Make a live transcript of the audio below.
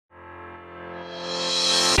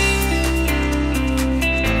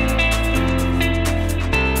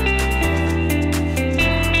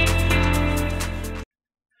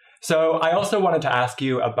So I also wanted to ask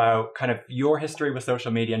you about kind of your history with social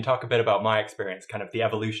media and talk a bit about my experience, kind of the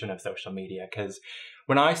evolution of social media. Because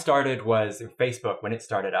when I started was Facebook, when it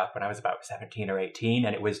started up, when I was about 17 or 18,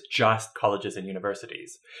 and it was just colleges and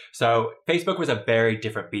universities. So Facebook was a very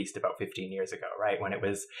different beast about 15 years ago, right? When it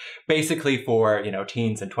was basically for,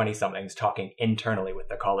 teens and 20-somethings talking internally with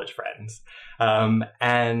their college friends.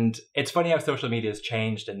 And it's funny how social media has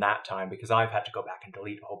changed in that time, because I've had to go back and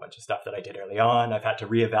delete a whole bunch of stuff that I did early on. I've had to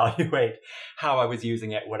reevaluate how I was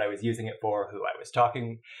using it, what I was using it for, who I was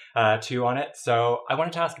talking to on it. So I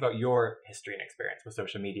wanted to ask about your history and experience with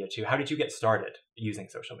social media too. How did you get started using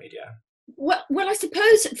social media? Well, I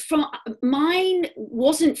suppose mine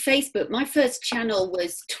wasn't Facebook. My first channel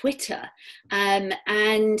was Twitter. And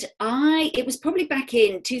it was probably back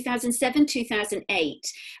in 2007,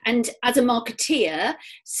 2008. And as a marketeer,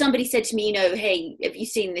 somebody said to me, hey, have you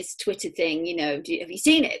seen this Twitter thing? Have you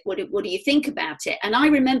seen it? What do you think about it? And I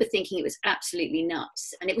remember thinking it was absolutely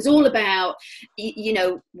nuts. And it was all about,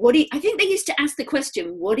 I think they used to ask the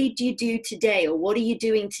question, what did you do today? Or what are you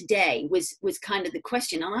doing today? Was kind of the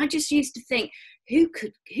question. And I just used to think, who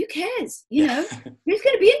cares? Who's going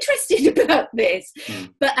to be interested about this?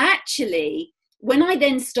 But actually, when I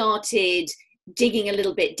then started digging a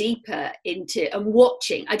little bit deeper into and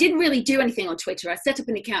watching, I didn't really do anything on Twitter. I set up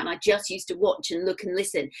an account and I just used to watch and look and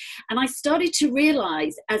listen. And I started to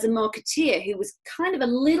realize, as a marketeer who was kind of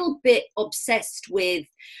a little bit obsessed with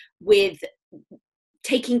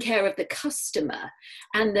taking care of the customer,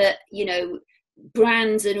 and that,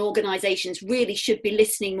 brands and organizations really should be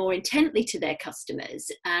listening more intently to their customers,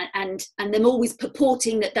 and them always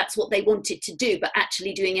purporting that that's what they wanted to do, but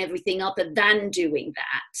actually doing everything other than doing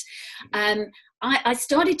that. I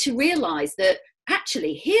started to realize that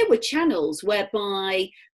actually here were channels whereby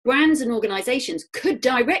brands and organizations could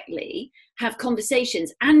directly have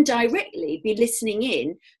conversations and directly be listening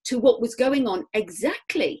in to what was going on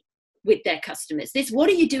exactly with their customers. What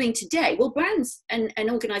are you doing today? Well, brands and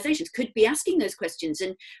organizations could be asking those questions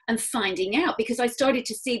and finding out, because I started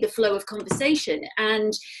to see the flow of conversation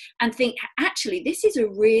and think, actually, this is a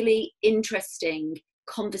really interesting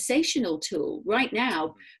conversational tool. Right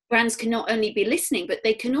now, brands can not only be listening, but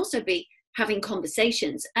they can also be having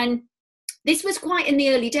conversations. And this was quite in the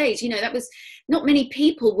early days, that was not many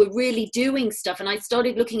people were really doing stuff. And I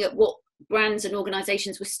started looking at what brands and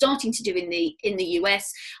organizations were starting to do in the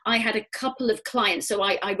US. I had a couple of clients. So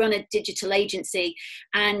I run a digital agency,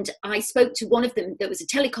 and I spoke to one of them that was a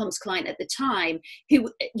telecoms client at the time, who,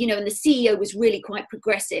 and the CEO was really quite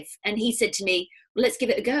progressive. And he said to me, well, let's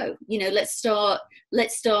give it a go.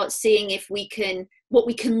 Let's start seeing what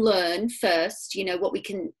we can learn first, what we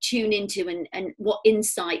can tune into, and what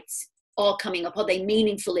insights are coming up. Are they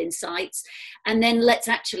meaningful insights? And then let's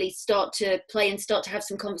actually start to play and start to have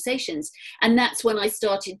some conversations. And that's when I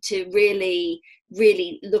started to really,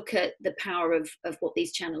 really look at the power of what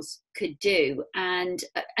these channels could do. And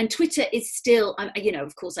Twitter is still,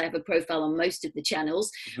 of course, I have a profile on most of the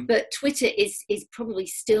channels, but Twitter is probably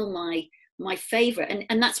still my favorite.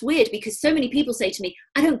 And that's weird, because so many people say to me,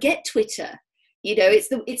 I don't get Twitter.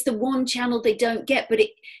 It's the one channel they don't get, but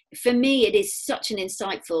for me it is such an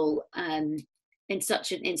insightful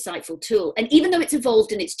tool. And even though it's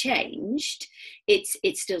evolved and it's changed, it's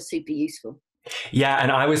still super useful. Yeah,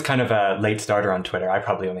 and I was kind of a late starter on Twitter. I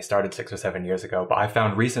probably only started 6 or 7 years ago, but I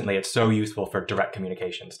found recently it's so useful for direct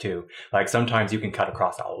communications too. Like sometimes you can cut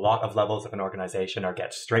across a lot of levels of an organization, or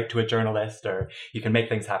get straight to a journalist, or you can make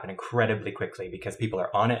things happen incredibly quickly because people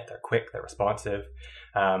are on it, they're quick, they're responsive.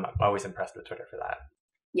 I'm always impressed with Twitter for that.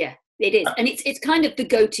 Yeah, it is. And it's kind of the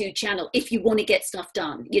go-to channel if you want to get stuff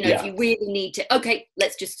done. If you really need to, okay,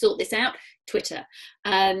 let's just sort this out, Twitter.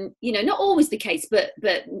 Not always the case, but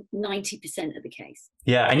 90% of the case.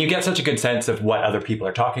 Yeah, and you get such a good sense of what other people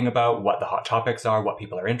are talking about, what the hot topics are, what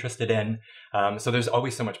people are interested in. So there's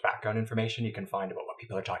always so much background information you can find about what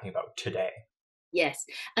people are talking about today. Yes.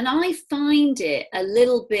 And I find it a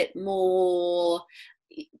little bit more,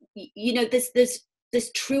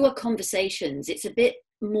 there's truer conversations. It's a bit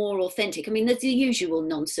more authentic. I mean, there's the usual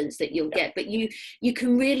nonsense that you'll get, but you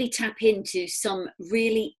can really tap into some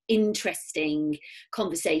really interesting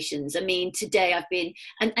conversations. I mean, today I've been,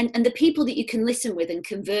 and the people that you can listen with and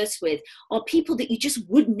converse with are people that you just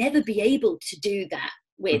would never be able to do that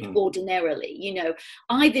with ordinarily.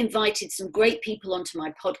 I've invited some great people onto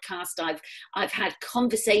my podcast. I've had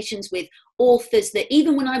conversations with authors that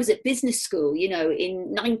even when I was at business school, in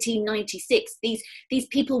 1996, these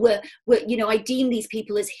people were, I deemed these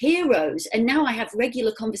people as heroes. And now I have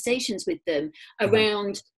regular conversations with them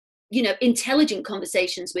around, intelligent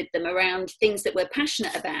conversations with them around things that we're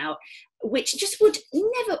passionate about. which just would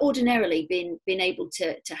never ordinarily been able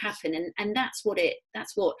to happen. And that's what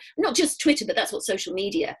not just Twitter, but that's what social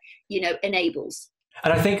media, enables.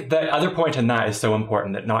 And I think the other point in that is so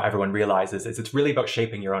important that not everyone realizes is it's really about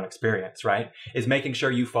shaping your own experience, right? Is making sure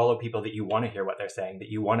you follow people that you want to hear what they're saying, that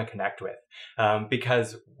you want to connect with,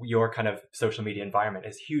 because your kind of social media environment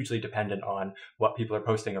is hugely dependent on what people are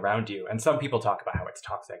posting around you. And some people talk about how it's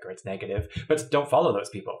toxic or it's negative, but don't follow those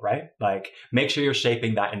people, right? Like, make sure you're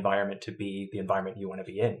shaping that environment to be the environment you want to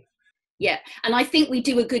be in. Yeah, and I think we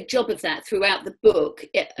do a good job of that throughout the book,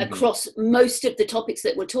 across most of the topics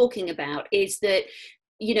that we're talking about, is that,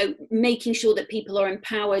 making sure that people are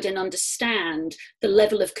empowered and understand the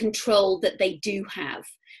level of control that they do have.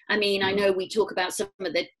 I mean, I know we talk about some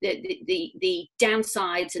of the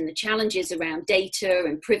downsides and the challenges around data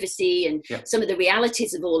and privacy and some of the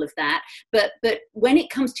realities of all of that. But when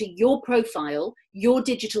it comes to your profile, your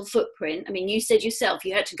digital footprint, I mean, you said yourself,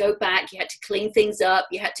 you had to go back, you had to clean things up,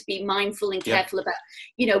 you had to be mindful and careful about,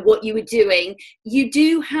 what you were doing. You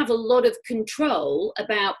do have a lot of control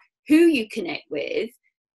about who you connect with,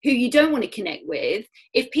 who you don't want to connect with.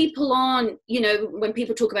 If people aren't, when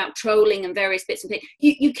people talk about trolling and various bits and things,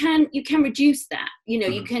 you can reduce that.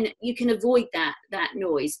 You can avoid that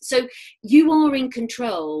noise. So you are in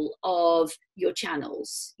control of your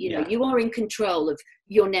channels. You are in control of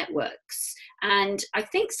your networks. And I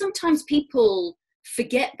think sometimes people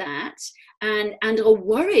forget that and are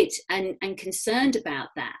worried and concerned about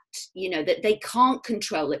that, that they can't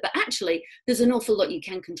control it. But actually, there's an awful lot you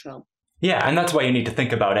can control. Yeah, and that's why you need to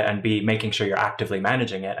think about it and be making sure you're actively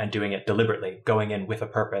managing it and doing it deliberately, going in with a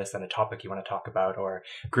purpose and a topic you want to talk about or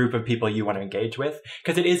a group of people you want to engage with.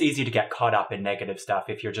 Because it is easy to get caught up in negative stuff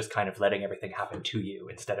if you're just kind of letting everything happen to you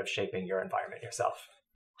instead of shaping your environment yourself.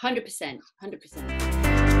 100%.